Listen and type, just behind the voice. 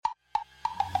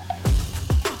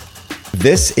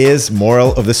This is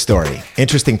Moral of the Story.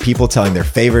 Interesting people telling their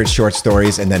favorite short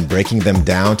stories and then breaking them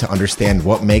down to understand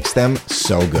what makes them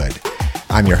so good.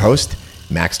 I'm your host,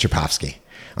 Max Czerpowski.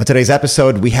 On today's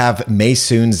episode, we have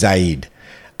Maysoon Zayid.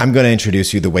 I'm going to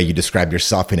introduce you the way you described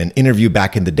yourself in an interview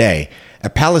back in the day. A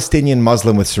Palestinian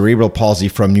Muslim with cerebral palsy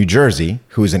from New Jersey,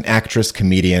 who is an actress,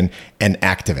 comedian, and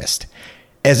activist.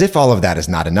 As if all of that is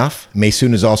not enough,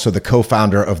 Maysoon is also the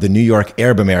co-founder of the New York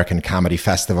Arab American Comedy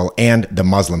Festival and the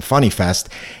Muslim Funny Fest,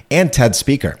 and TED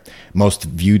speaker. Most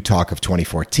viewed talk of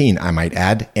 2014, I might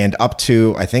add, and up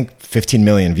to, I think, 15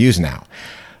 million views now.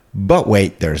 But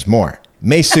wait, there's more.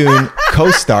 Maysoon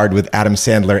co-starred with Adam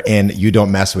Sandler in You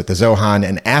Don't Mess with the Zohan,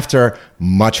 and after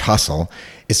much hustle,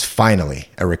 is finally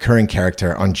a recurring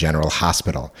character on General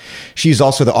Hospital. She's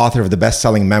also the author of the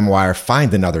best-selling memoir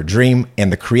Find Another Dream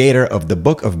and the creator of the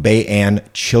Book of Bay-Ann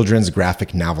children's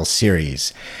graphic novel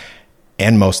series.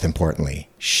 And most importantly,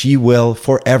 she will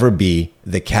forever be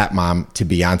the cat mom to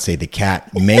Beyonce the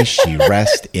cat. May she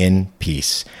rest in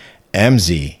peace.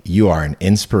 MZ, you are an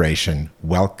inspiration.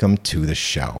 Welcome to the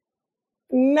show.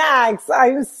 Max,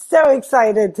 I'm so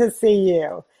excited to see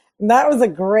you. That was a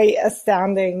great,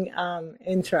 astounding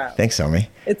intro. Thanks, Omi.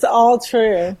 It's all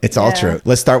true. It's all true.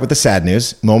 Let's start with the sad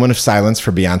news. Moment of silence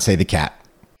for Beyonce the cat.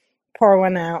 Pour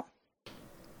one out.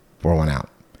 Pour one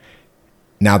out.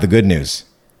 Now the good news.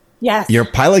 Yes. Your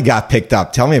pilot got picked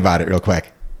up. Tell me about it real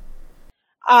quick.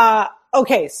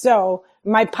 Okay, so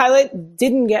my pilot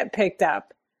didn't get picked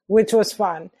up, which was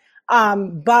fun.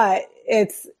 But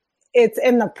it's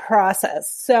in the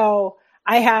process. So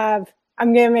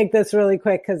I'm going to make this really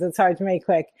quick because it's hard to make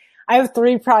quick. I have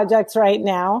 3 projects right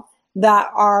now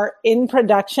that are in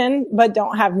production, but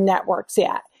don't have networks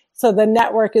yet. So the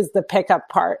network is the pickup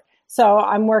part. So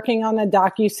I'm working on a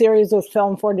docuseries with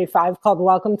Film 45 called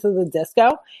Welcome to the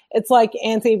Disco. It's like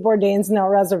Anthony Bourdain's No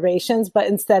Reservations, but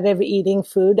instead of eating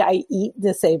food, I eat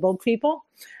disabled people.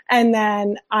 And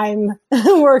then I'm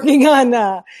working on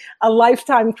a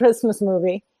Lifetime Christmas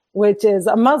movie, which is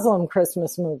a Muslim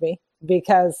Christmas movie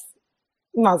because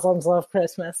Muslims love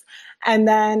Christmas. And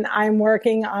then I'm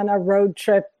working on a road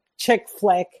trip chick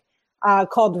flick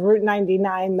called Route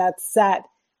 99 that's set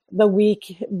the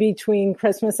week between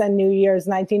Christmas and New Year's,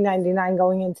 1999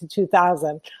 going into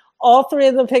 2000. All 3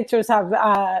 of the pictures have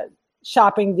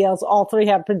shopping deals. All 3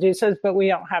 have producers, but we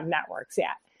don't have networks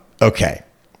yet. Okay.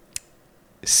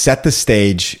 Set the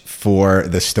stage for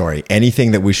the story.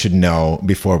 Anything that we should know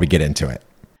before we get into it?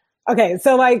 Okay,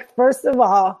 so first of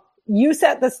all, you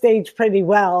set the stage pretty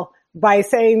well by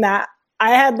saying that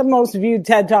I had the most viewed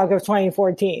TED Talk of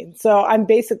 2014. So I'm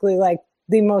basically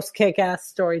the most kick-ass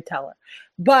storyteller.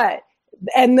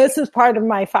 And this is part of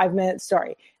my 5-minute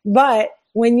story. But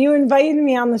when you invited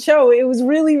me on the show, it was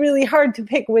really, really hard to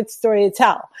pick which story to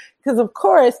tell. Because of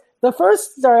course, the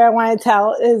first story I want to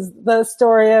tell is the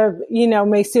story of,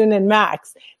 Maysoon and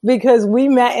Max, because we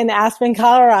met in Aspen,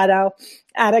 Colorado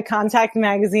at a Contact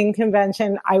Magazine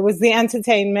convention. I was the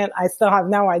entertainment. I still have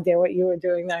no idea what you were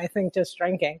doing there. I think just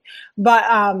drinking.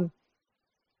 But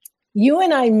you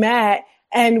and I met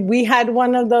and we had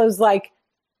one of those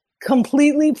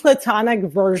completely platonic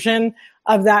version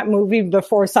of that movie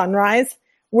Before Sunrise,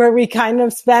 where we kind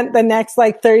of spent the next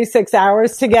 36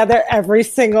 hours together every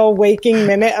single waking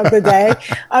minute of the day.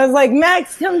 I was like,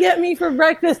 Max, come get me for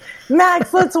breakfast.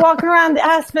 Max, let's walk around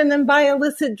Aspen and buy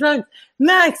illicit drugs.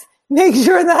 Max, make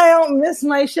sure that I don't miss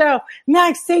my show.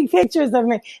 Max, take pictures of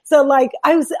me. So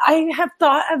I have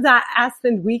thought of that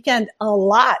Aspen weekend a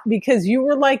lot because you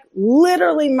were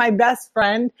literally my best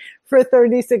friend for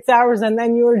 36 hours and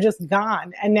then you were just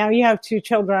gone. And now you have 2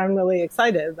 children. I'm really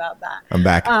excited about that. I'm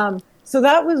back. So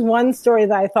that was one story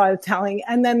that I thought of telling.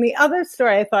 And then the other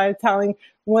story I thought of telling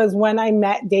was when I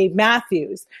met Dave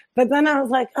Matthews. But then I was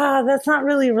like, that's not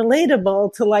really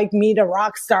relatable to meet a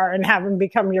rock star and have him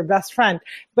become your best friend.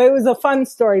 But it was a fun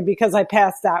story because I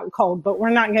passed out cold, but we're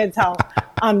not going to tell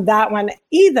that one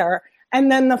either. And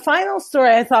then the final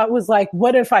story I thought was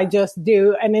what if I just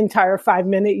do an entire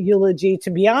 5-minute eulogy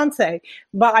to Beyonce?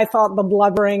 But I thought the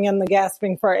blubbering and the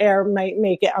gasping for air might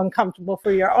make it uncomfortable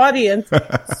for your audience.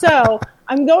 So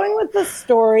I'm going with the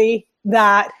story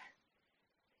that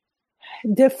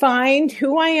defined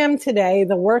who I am today,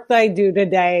 the work that I do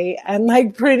today,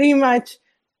 and pretty much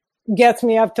gets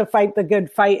me up to fight the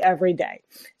good fight every day.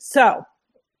 So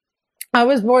I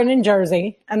was born in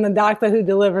Jersey and the doctor who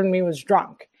delivered me was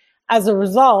drunk. As a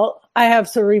result, I have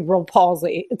cerebral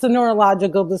palsy. It's a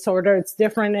neurological disorder. It's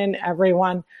different in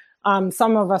everyone.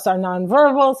 Some of us are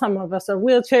nonverbal. Some of us are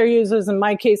wheelchair users. In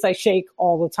my case, I shake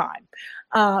all the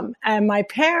time. And my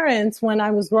parents, when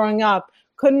I was growing up,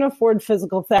 couldn't afford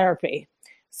physical therapy.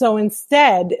 So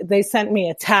instead, they sent me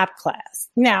a tap class.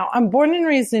 Now, I'm born and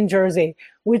raised in Jersey,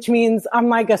 which means I'm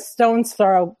like a stone's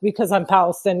throw, because I'm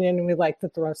Palestinian and we like to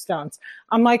throw stones.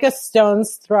 I'm like a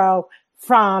stone's throw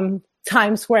from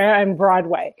Times Square and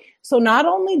Broadway. So not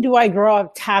only do I grow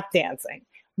up tap dancing,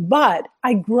 but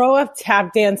I grow up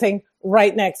tap dancing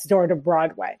right next door to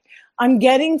Broadway. I'm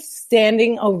getting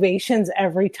standing ovations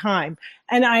every time.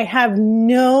 And I have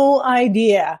no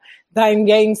idea that I'm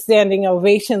getting standing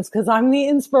ovations because I'm the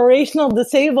inspirational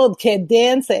disabled kid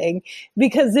dancing,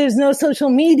 because there's no social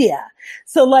media.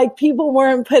 So like, people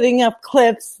weren't putting up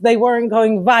clips. They weren't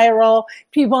going viral.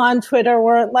 People on Twitter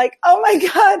weren't like, oh my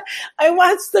God, I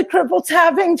watched the cripple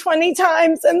tapping 20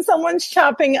 times and someone's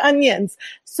chopping onions.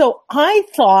 So I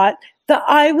thought that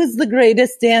I was the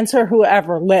greatest dancer who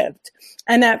ever lived.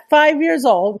 And at 5 years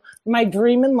old, my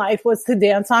dream in life was to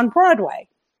dance on Broadway.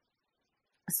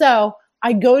 So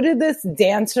I go to this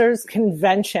dancers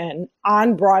convention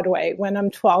on Broadway when I'm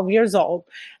 12 years old,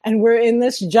 and we're in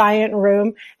this giant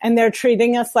room and they're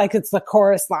treating us like it's the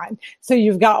chorus line. So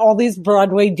you've got all these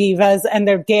Broadway divas and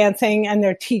they're dancing and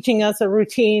they're teaching us a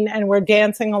routine and we're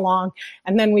dancing along.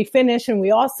 And then we finish and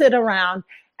we all sit around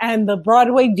and the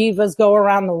Broadway divas go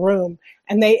around the room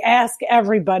and they ask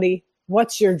everybody,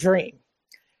 what's your dream?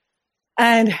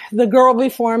 And the girl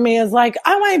before me is like,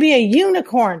 I want to be a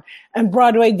unicorn. And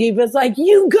Broadway diva is like,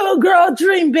 you go girl,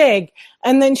 dream big.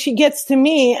 And then she gets to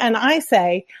me and I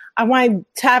say, I want to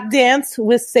tap dance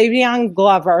with Savion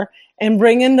Glover and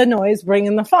bring in the noise, bring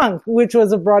in the funk, which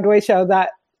was a Broadway show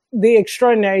that the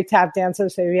extraordinary tap dancer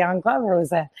Savion Glover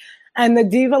was in. And the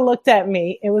diva looked at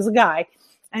me, it was a guy,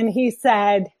 and he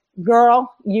said,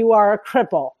 girl, you are a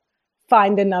cripple.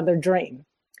 Find another dream.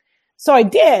 So I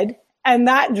did. And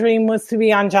that dream was to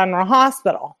be on General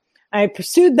Hospital. I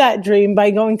pursued that dream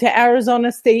by going to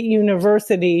Arizona State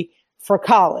University for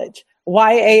college.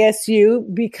 Why ASU?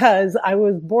 Because I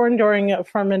was born during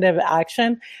affirmative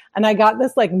action and I got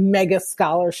this like mega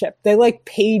scholarship. They like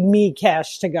paid me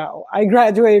cash to go. I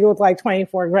graduated with like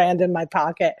 24 grand in my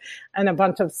pocket and a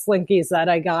bunch of slinkies that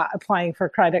I got applying for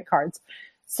credit cards.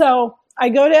 So I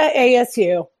go to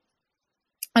ASU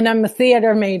and I'm a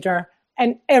theater major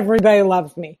and everybody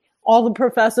loves me. All the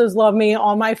professors love me.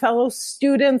 All my fellow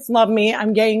students love me.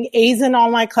 I'm getting A's in all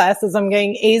my classes. I'm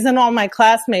getting A's in all my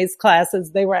classmates'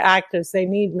 classes. They were actors. They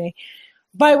need me.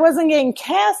 But I wasn't getting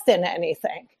cast in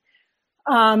anything.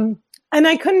 And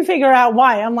I couldn't figure out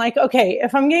why. I'm like, okay,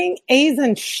 if I'm getting A's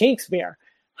in Shakespeare,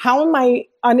 how am I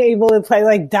unable to play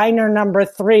like Diner Number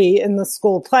 3 in the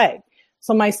school play?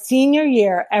 So my senior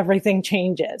year, everything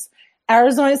changes.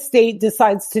 Arizona State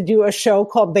decides to do a show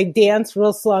called They Dance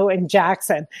Real Slow in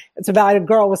Jackson. It's about a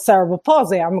girl with cerebral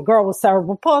palsy. I'm a girl with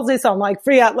cerebral palsy, so I'm like,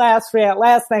 free at last, free at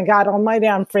last. Thank God Almighty,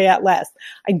 I'm free at last.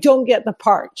 I don't get the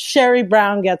part. Sherry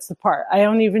Brown gets the part. I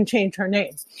don't even change her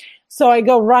name. So I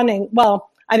go running. Well,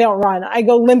 I don't run. I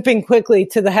go limping quickly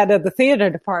to the head of the theater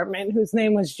department, whose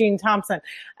name was Jean Thompson.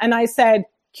 And I said,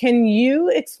 can you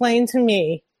explain to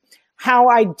me how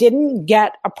I didn't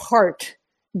get a part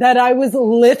that I was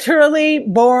literally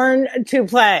born to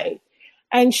play?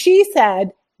 And she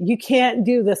said, you can't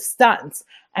do the stunts.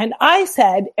 And I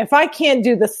said, if I can't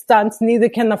do the stunts, neither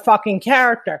can the fucking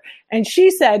character. And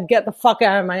she said, get the fuck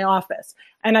out of my office.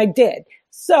 And I did.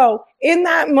 So in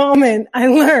that moment, I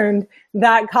learned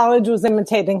that college was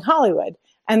imitating Hollywood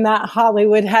and that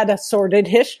Hollywood had a sordid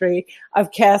history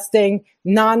of casting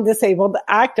non-disabled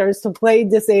actors to play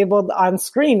disabled on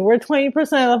screen. We're 20%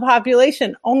 of the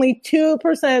population. Only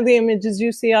 2% of the images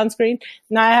you see on screen.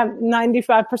 Now I have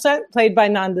 95% played by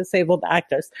non-disabled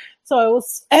actors. So I will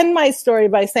end my story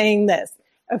by saying this.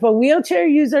 If a wheelchair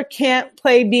user can't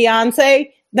play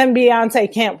Beyonce, then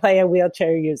Beyonce can't play a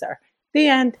wheelchair user. The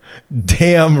end.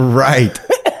 Damn right.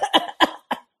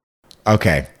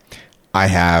 Okay. I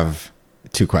have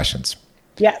 2 questions.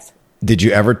 Yes. Did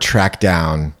you ever track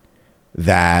down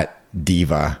that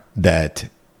diva that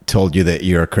told you that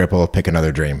you're a cripple, pick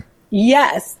another dream?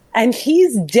 Yes. And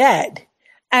he's dead.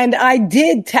 And I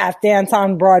did tap dance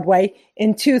on Broadway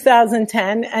in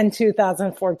 2010 and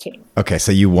 2014. Okay.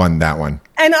 So you won that one.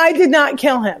 And I did not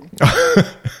kill him.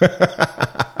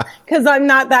 Because I'm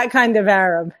not that kind of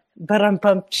Arab. But I'm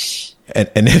pumped. And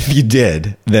if you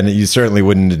did, then you certainly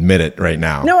wouldn't admit it right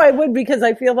now. No, I would, because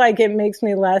I feel like it makes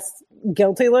me less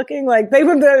guilty looking. Like they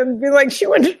would be like, she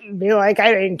wouldn't be like,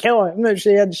 I didn't kill him if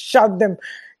she had shoved him,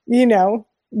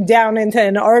 down into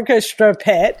an orchestra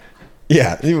pit.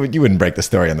 Yeah, you wouldn't break the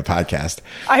story on the podcast.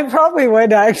 I probably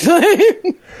would,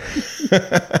 actually.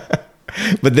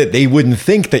 But they wouldn't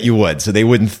think that you would, so they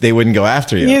wouldn't go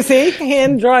after you. You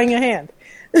see, drawing a hand.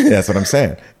 That's what I'm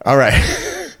saying. All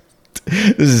right.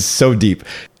 This is so deep.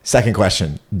 Second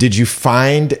question. Did you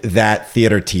find that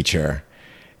theater teacher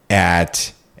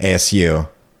at ASU?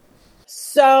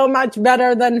 So much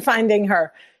better than finding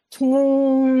her.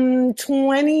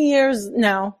 20 years,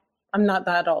 no, I'm not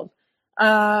that old.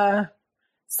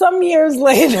 Some years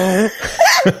later,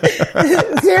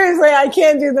 seriously, I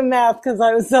can't do the math because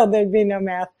I was told there'd be no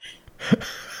math.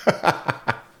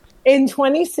 In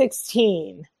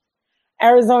 2016,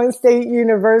 Arizona State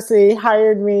University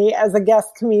hired me as a guest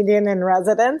comedian in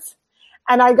residence,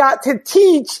 and I got to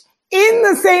teach in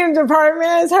the same department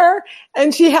as her,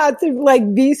 and she had to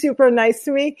like be super nice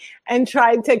to me and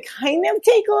tried to kind of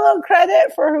take a little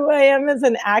credit for who I am as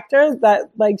an actor, that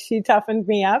like she toughened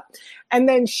me up. And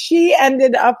then she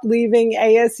ended up leaving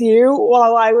ASU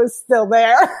while I was still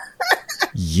there.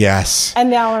 Yes. And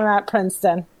now I'm at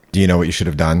Princeton. Do you know what you should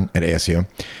have done at ASU?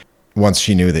 Once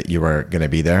she knew that you were going to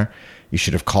be there, you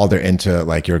should have called her into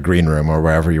like your green room or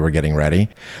wherever you were getting ready.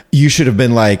 You should have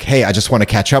been like, hey, I just want to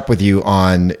catch up with you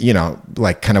on, you know,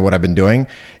 like kind of what I've been doing.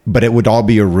 But it would all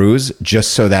be a ruse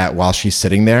just so that while she's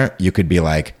sitting there, you could be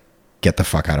like, get the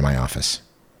fuck out of my office.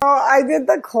 Oh, I did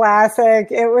the classic.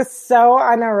 It was so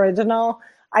unoriginal.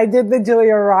 I did the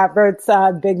Julia Roberts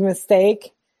Big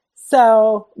Mistake.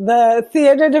 So the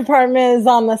theater department is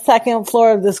on the second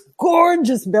floor of this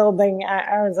gorgeous building at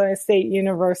Arizona State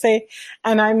University.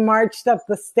 And I marched up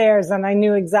the stairs and I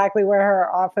knew exactly where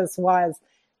her office was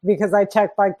because I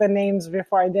checked like the names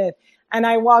before I did. And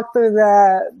I walked through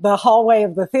the hallway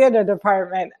of the theater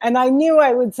department and I knew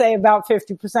I would say about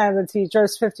 50% of the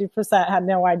teachers, 50% had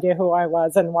no idea who I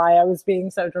was and why I was being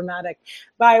so dramatic.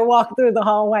 But I walked through the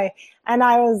hallway and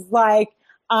I was like,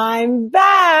 I'm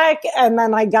back. And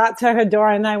then I got to her door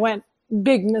and I went,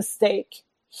 big mistake.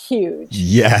 Huge.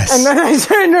 Yes. And then I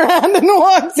turned around and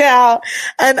walked out.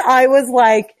 And I was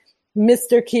like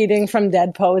Mr. Keating from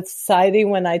Dead Poets Society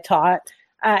when I taught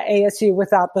at ASU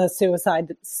without the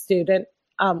suicide student,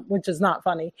 which is not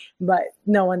funny, but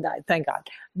no one died. Thank God.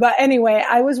 But anyway,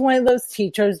 I was one of those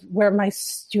teachers where my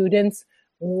students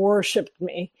worshiped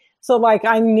me. So like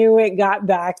I knew it got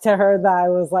back to her that I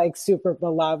was like super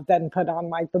beloved and put on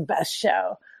like the best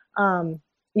show.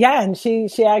 Yeah, and she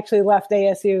actually left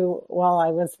ASU while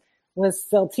I was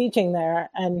still teaching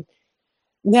there. And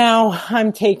now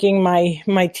I'm taking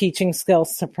my teaching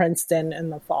skills to Princeton in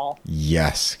the fall.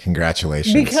 Yes,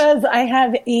 congratulations. Because I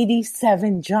have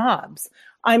 87 jobs.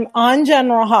 I'm on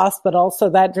General Hospital, so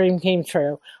that dream came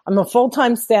true. I'm a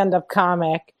full-time stand-up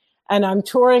comic. And I'm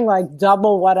touring like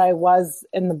double what I was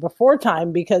in the before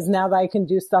time because now that I can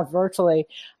do stuff virtually,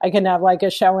 I can have like a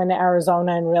show in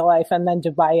Arizona in real life and then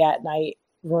Dubai at night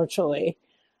virtually.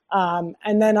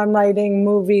 And then I'm writing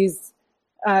movies,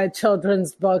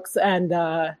 children's books and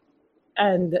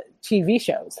TV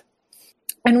shows.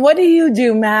 And what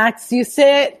do, Max? You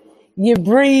sit, you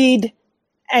breathe,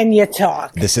 and you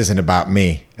talk. This isn't about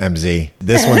me, MZ.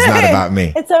 This one's not about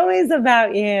me. It's always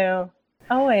about you.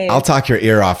 Always. I'll talk your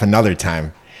ear off another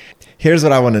time. Here's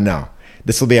what I want to know.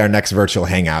 This will be our next virtual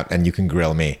hangout and you can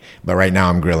grill me. But right now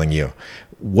I'm grilling you.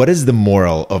 What is the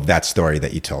moral of that story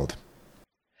that you told?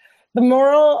 The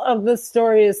moral of the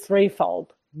story is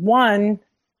threefold. One,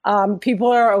 people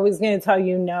are always going to tell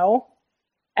you no.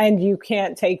 And you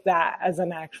can't take that as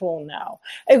an actual no.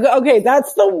 Okay,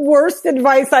 that's the worst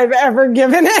advice I've ever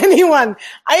given anyone.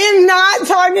 I am not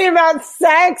talking about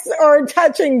sex or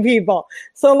touching people.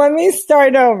 So let me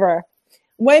start over.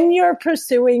 When you're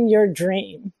pursuing your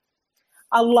dream,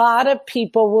 a lot of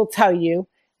people will tell you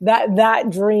that that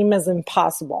dream is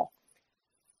impossible.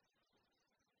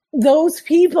 Those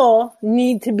people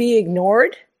need to be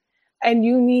ignored. And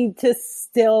you need to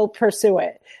still pursue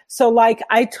it. So like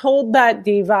I told that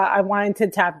diva I wanted to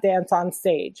tap dance on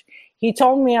stage. He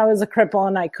told me I was a cripple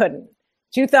and I couldn't.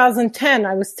 2010,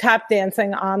 I was tap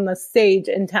dancing on the stage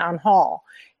in town hall.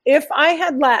 If I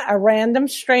had let a random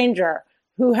stranger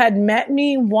who had met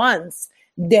me once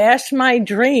dash my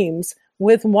dreams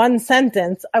with one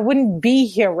sentence, I wouldn't be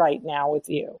here right now with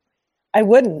you. I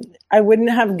wouldn't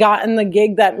have gotten the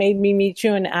gig that made me meet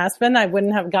you in Aspen. I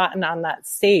wouldn't have gotten on that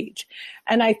stage.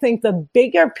 And I think the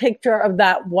bigger picture of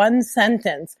that one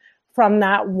sentence from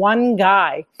that one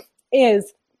guy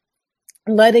is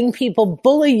letting people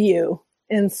bully you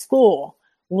in school,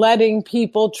 letting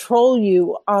people troll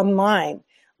you online,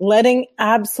 letting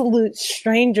absolute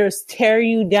strangers tear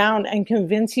you down and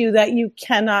convince you that you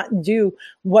cannot do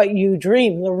what you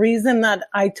dream. The reason that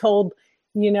I told,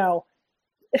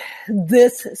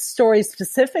 this story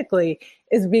specifically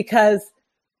is because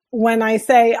when I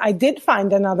say I did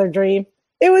find another dream,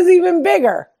 it was even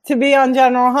bigger to be on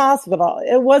General Hospital.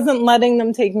 It wasn't letting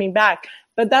them take me back,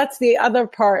 But that's the other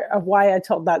part of why I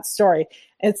told that story.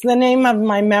 It's the name of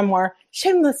my memoir,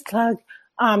 shameless plug,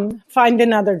 Find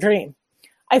Another Dream.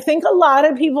 I think a lot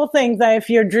of people think that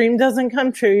if your dream doesn't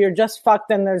come true, you're just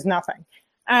fucked and there's nothing.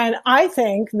 And I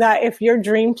think that if your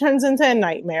dream turns into a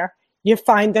nightmare, you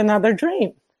find another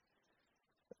dream.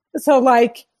 So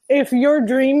like, if your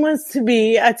dream was to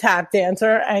be a tap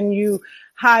dancer and you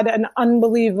had an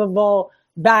unbelievable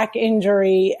back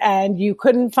injury and you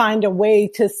couldn't find a way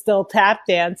to still tap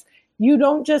dance, you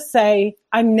don't just say,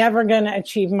 I'm never going to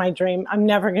achieve my dream. I'm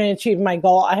never going to achieve my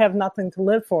goal. I have nothing to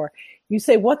live for. You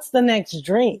say, what's the next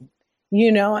dream? You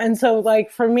know? And so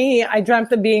like for me, I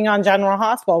dreamt of being on General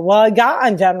Hospital. Well, I got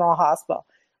on General Hospital.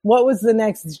 What was the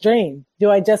next dream?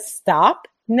 Do I just stop?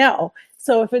 No.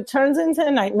 So if it turns into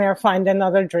a nightmare, find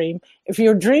another dream. If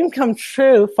your dream comes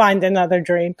true, find another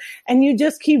dream. And you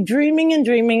just keep dreaming and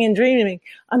dreaming and dreaming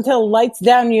until lights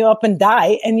down you up and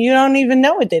die and you don't even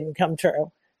know it didn't come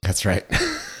true. That's right.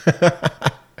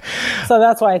 So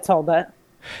that's why I told it.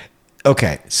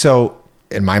 Okay. So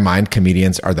in my mind,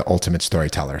 comedians are the ultimate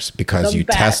storytellers because you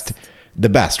test the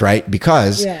best, right?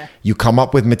 Because you come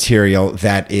up with material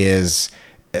that is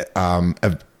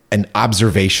an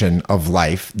observation of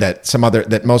life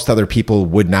that most other people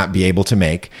would not be able to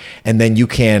make. And then you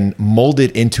can mold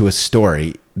it into a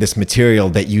story, this material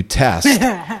that you test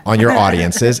on your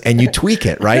audiences and you tweak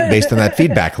it, right? Based on that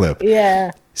feedback loop.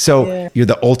 Yeah. So you're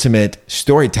the ultimate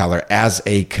storyteller as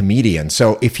a comedian.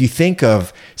 So if you think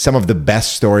of some of the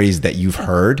best stories that you've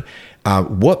heard,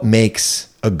 what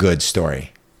makes a good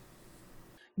story?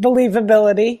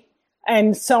 Believability.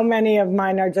 And so many of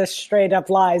mine are just straight up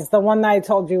lies. The one that I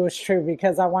told you was true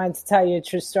because I wanted to tell you a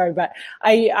true story. But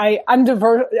I'm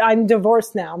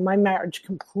divorced now. My marriage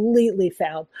completely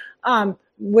failed,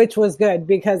 which was good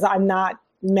because I'm not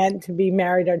meant to be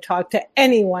married or talk to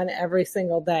anyone every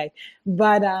single day.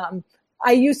 But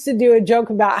I used to do a joke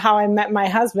about how I met my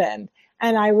husband.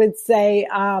 And I would say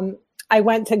I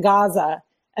went to Gaza.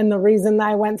 And the reason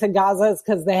I went to Gaza is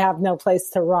because they have no place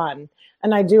to run.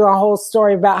 And I do a whole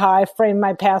story about how I framed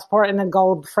my passport in a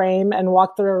gold frame and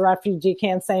walked through a refugee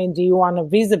camp saying, do you want a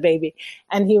visa, baby?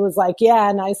 And he was like, yeah.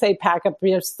 And I say, pack up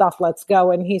your stuff, let's go.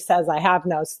 And he says, I have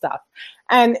no stuff.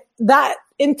 And that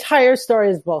entire story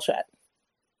is bullshit.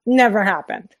 Never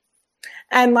happened.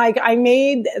 And like, I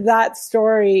made that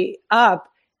story up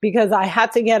because I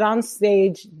had to get on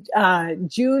stage,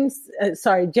 January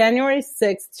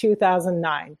 6th,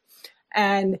 2009.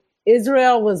 And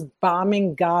Israel was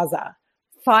bombing Gaza.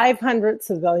 500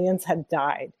 civilians had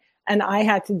died. And I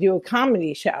had to do a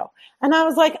comedy show. And I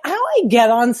was like, how do I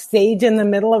get on stage in the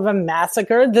middle of a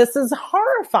massacre? This is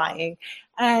horrifying.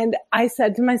 And I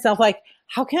said to myself, like,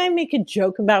 how can I make a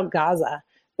joke about Gaza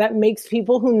that makes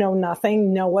people who know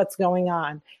nothing know what's going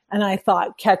on? And I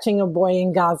thought, catching a boy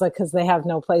in Gaza because they have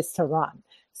no place to run.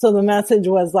 So the message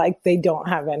was like, they don't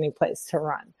have any place to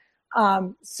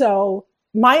run. So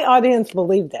my audience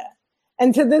believed it.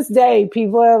 And to this day,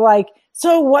 people are like,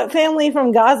 so what family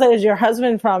from Gaza is your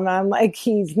husband from? And I'm like,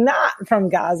 he's not from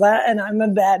Gaza and I'm a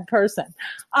bad person.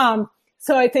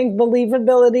 So I think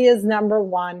believability is number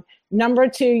one. Number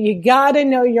two, you got to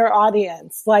know your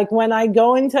audience. Like when I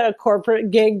go into a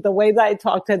corporate gig, the way that I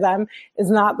talk to them is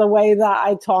not the way that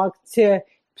I talk to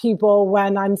people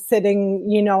when I'm sitting,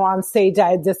 on stage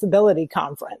at a disability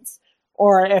conference.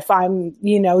 Or if I'm,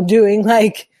 doing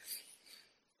like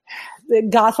the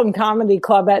Gotham Comedy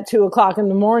Club at 2:00 in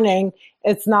the morning,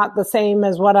 it's not the same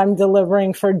as what I'm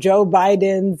delivering for Joe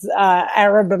Biden's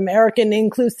Arab American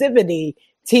inclusivity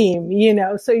team,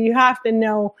 So you have to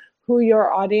know who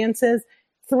your audience is.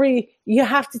 3, you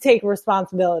have to take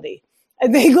responsibility. I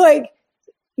think like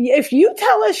if you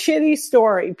tell a shitty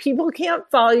story, people can't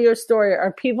follow your story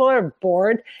or people are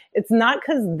bored. It's not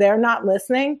because they're not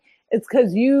listening. It's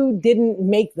because you didn't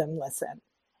make them listen.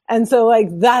 And so like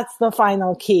that's the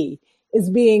final key, is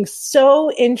being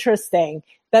so interesting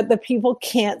that the people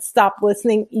can't stop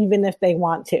listening even if they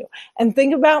want to. And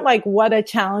think about like what a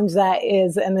challenge that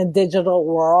is in a digital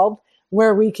world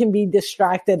where we can be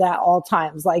distracted at all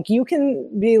times. Like you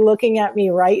can be looking at me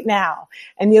right now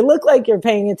and you look like you're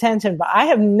paying attention, but I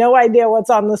have no idea what's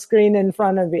on the screen in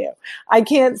front of you. I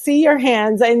can't see your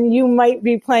hands and you might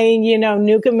be playing,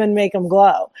 Nuke 'em and Make 'em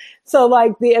Glow. So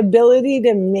like the ability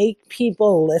to make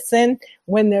people listen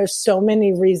when there's so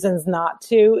many reasons not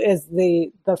to is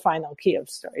the final key of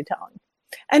storytelling.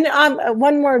 And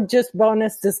one more just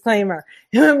bonus disclaimer.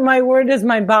 My word is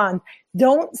my bond.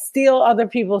 Don't steal other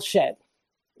people's shit.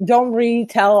 Don't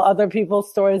retell other people's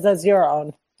stories as your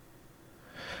own.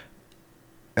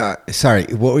 Sorry,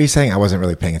 what were you saying? I wasn't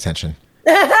really paying attention.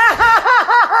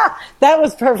 That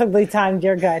was perfectly timed.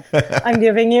 You're good. I'm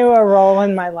giving you a role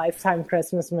in my Lifetime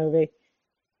Christmas movie.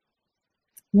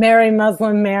 Mary,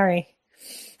 Muslim Mary.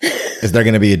 Is there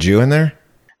going to be a Jew in there?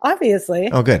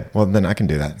 Obviously. Oh, good. Well, then I can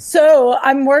do that. So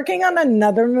I'm working on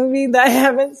another movie that I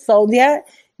haven't sold yet.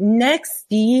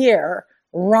 Next year,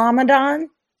 Ramadan,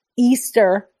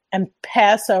 Easter, and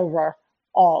Passover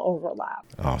all overlap.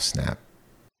 Oh, snap.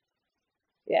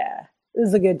 Yeah.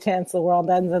 There's a good chance the world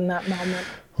ends in that moment.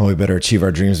 Well, we better achieve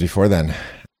our dreams before then.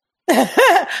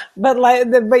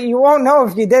 But you won't know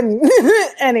if you didn't.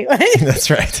 Anyway.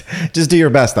 That's right. Just do your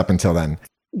best up until then.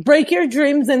 Break your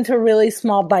dreams into really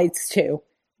small bites too.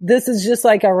 This is just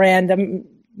like a random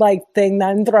thing that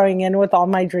I'm throwing in with all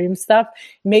my dream stuff.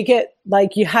 Make it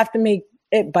you have to make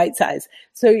it bite size.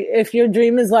 So if your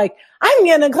dream is I'm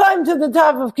going to climb to the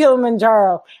top of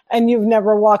Kilimanjaro and you've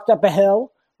never walked up a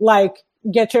hill,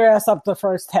 get your ass up the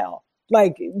first hill.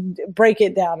 Break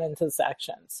it down into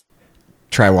sections.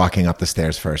 Try walking up the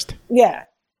stairs first. Yeah.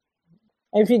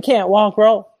 If you can't walk,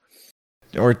 roll.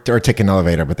 Or take an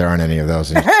elevator, but there aren't any of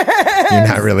those. And you're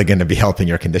not really going to be helping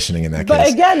your conditioning in that case. But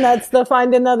again, that's the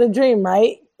find another dream,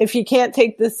 right? If you can't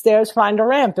take the stairs, find a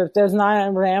ramp. If there's not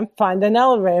a ramp, find an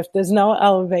elevator. If there's no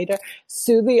elevator,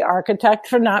 sue the architect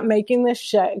for not making this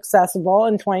shit accessible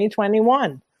in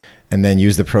 2021. And then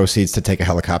use the proceeds to take a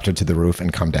helicopter to the roof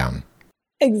and come down.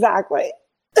 Exactly.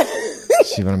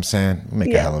 See what I'm saying? We'll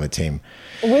make a hell of a team.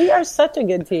 We are such a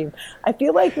good team. I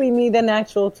feel like we need an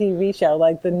actual TV show,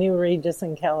 like the new Regis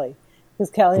and Kelly. Because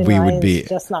Kelly and Ryan's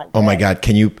just not good. Oh my God.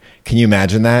 Can you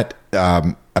imagine that?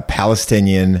 A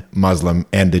Palestinian Muslim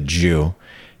and a Jew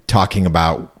talking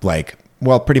about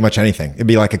pretty much anything. It'd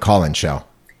be like a call-in show.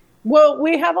 Well,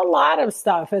 we have a lot of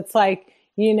stuff. It's a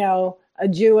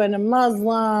Jew and a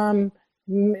Muslim,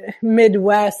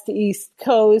 Midwest, East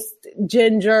Coast,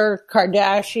 Ginger,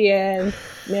 Kardashian,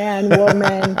 man,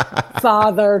 woman,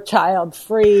 father, child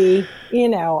free.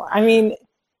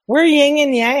 We're yin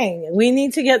and yang. We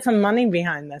need to get some money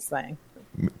behind this thing.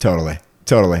 Totally.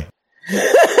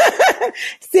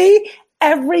 See,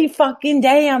 every fucking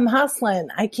day I'm hustling.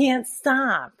 I can't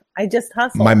stop. I just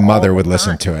hustle. My mother would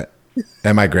listen to it,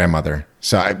 and my grandmother.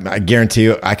 So I guarantee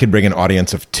you I could bring an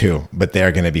audience of 2, but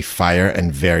they're going to be fire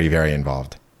and very, very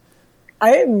involved.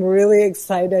 I am really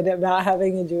excited about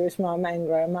having a Jewish mom and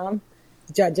grandmom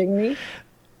judging me.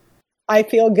 I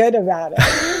feel good about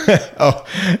it. Oh,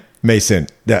 Mason,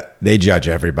 they judge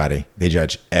everybody. They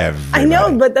judge everybody. I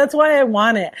know, but that's why I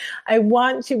want it. I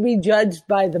want to be judged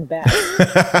by the best.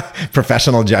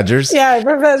 Professional judges? Yeah,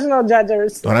 professional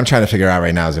judges. What I'm trying to figure out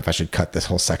right now is if I should cut this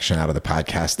whole section out of the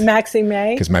podcast. Maxie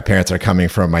May? Because my parents are coming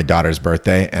from my daughter's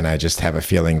birthday, and I just have a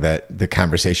feeling that the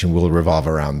conversation will revolve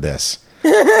around this.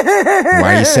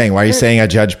 Why are you saying I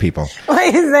judge people? Why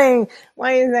are you saying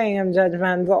I'm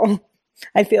judgmental?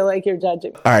 I feel like you're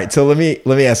judging. All right, so let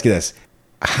me ask you this.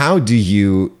 How do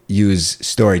you use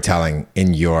storytelling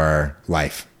in your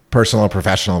life? Personal,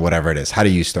 professional, whatever it is. How do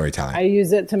you use storytelling? I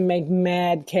use it to make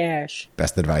mad cash.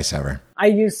 Best advice ever. I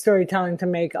use storytelling to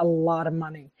make a lot of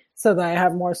money so that I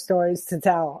have more stories to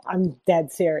tell. I'm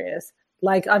dead serious.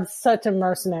 I'm such a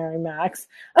mercenary, Max.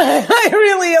 I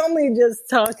really only just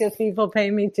talk if people pay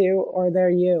me to or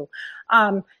they're you.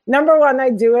 Number one,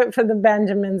 I do it for the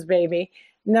Benjamins, baby.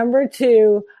 Number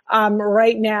two,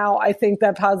 right now, I think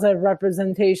that positive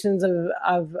representations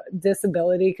of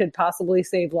disability could possibly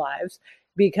save lives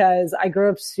because I grew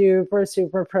up super,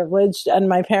 super privileged and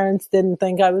my parents didn't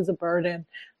think I was a burden.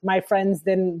 My friends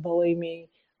didn't bully me.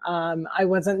 I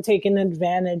wasn't taken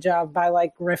advantage of by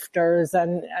grifters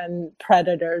and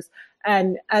predators.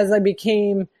 And as I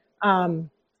became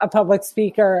a public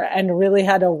speaker and really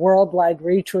had a worldwide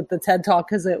reach with the TED Talk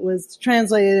because it was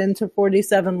translated into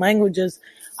 47 languages,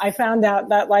 I found out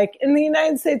that in the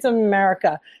United States of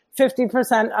America,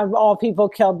 50% of all people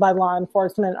killed by law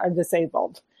enforcement are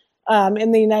disabled.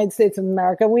 In the United States of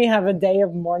America, we have a day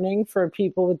of mourning for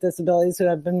people with disabilities who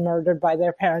have been murdered by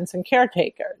their parents and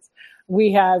caretakers.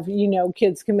 We have,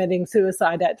 kids committing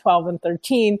suicide at 12 and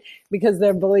 13 because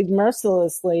they're bullied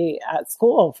mercilessly at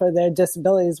school for their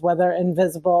disabilities, whether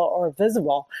invisible or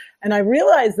visible. And I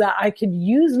realized that I could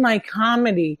use my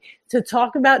comedy to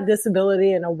talk about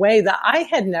disability in a way that I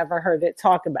had never heard it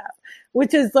talk about,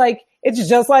 which is it's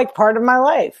just part of my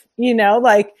life.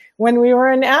 When we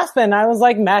were in Aspen, I was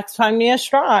like, Max, find me a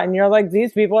straw. And you're like,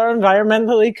 these people are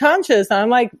environmentally conscious. I'm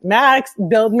like, Max,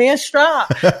 build me a straw.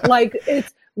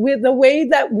 It's, with the way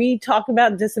that we talk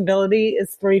about disability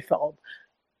is threefold.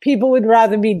 People would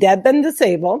rather be dead than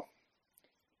disabled.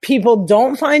 People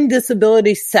don't find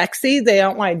disability sexy. They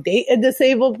don't want to date a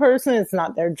disabled person. It's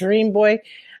not their dream boy.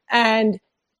 And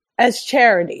as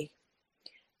charity.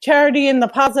 charity in the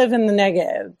positive and the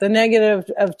negative. The negative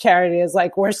of charity is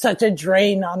like, we're such a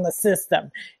drain on the system.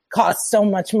 It costs so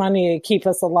much money to keep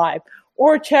us alive.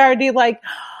 Or charity like,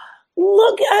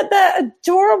 look at that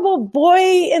adorable boy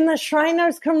in the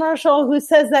Shriners commercial who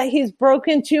says that he's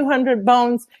broken 200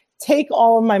 bones. Take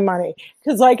all of my money.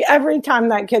 Because like every time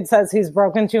that kid says he's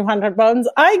broken 200 bones,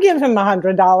 I give him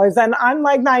 $100. And I'm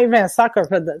like not even a sucker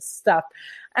for this stuff.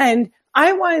 And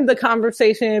I wanted the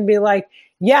conversation to be like,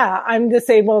 yeah, I'm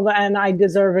disabled and I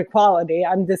deserve equality.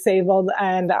 I'm disabled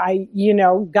and I,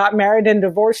 got married and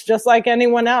divorced just like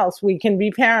anyone else. We can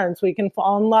be parents. We can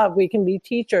fall in love. We can be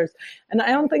teachers. And I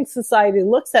don't think society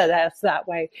looks at us that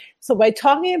way. So by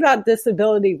talking about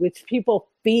disability, which people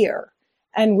fear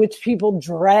and which people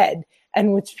dread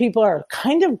and which people are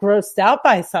kind of grossed out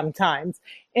by sometimes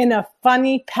in a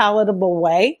funny, palatable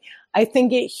way, I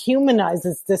think it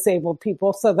humanizes disabled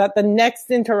people so that the next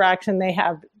interaction they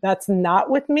have that's not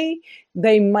with me,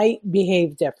 they might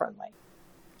behave differently.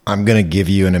 I'm going to give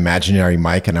you an imaginary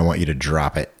mic and I want you to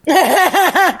drop it.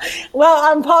 Well,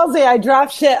 I'm palsy. I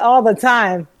drop shit all the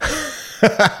time.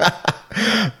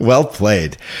 Well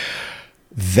played.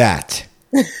 That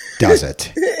does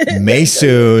it.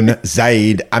 Maysoon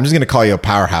Zayid. I'm just going to call you a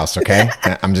powerhouse, okay?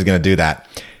 I'm just going to do that.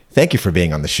 Thank you for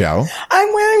being on the show.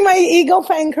 I'm wearing my Eagle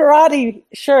Fang Karate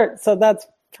shirt, so that's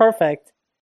perfect.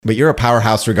 But you're a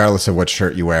powerhouse regardless of what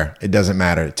shirt you wear. It doesn't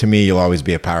matter. To me, you'll always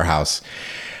be a powerhouse.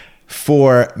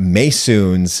 For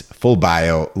Maysoon's full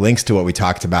bio, links to what we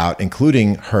talked about,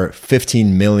 including her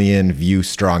 15 million view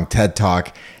strong TED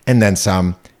Talk, and then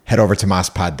some, head over to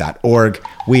mospod.org.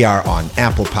 We are on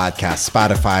Apple Podcasts,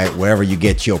 Spotify, wherever you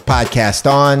get your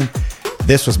podcast on.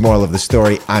 This was Moral of the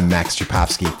Story. I'm Max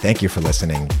Czapowski. Thank you for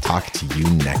listening. Talk to you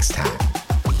next time.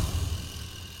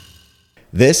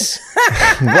 This?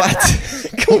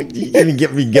 What? You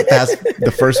didn't get past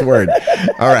the first word.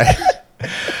 All right.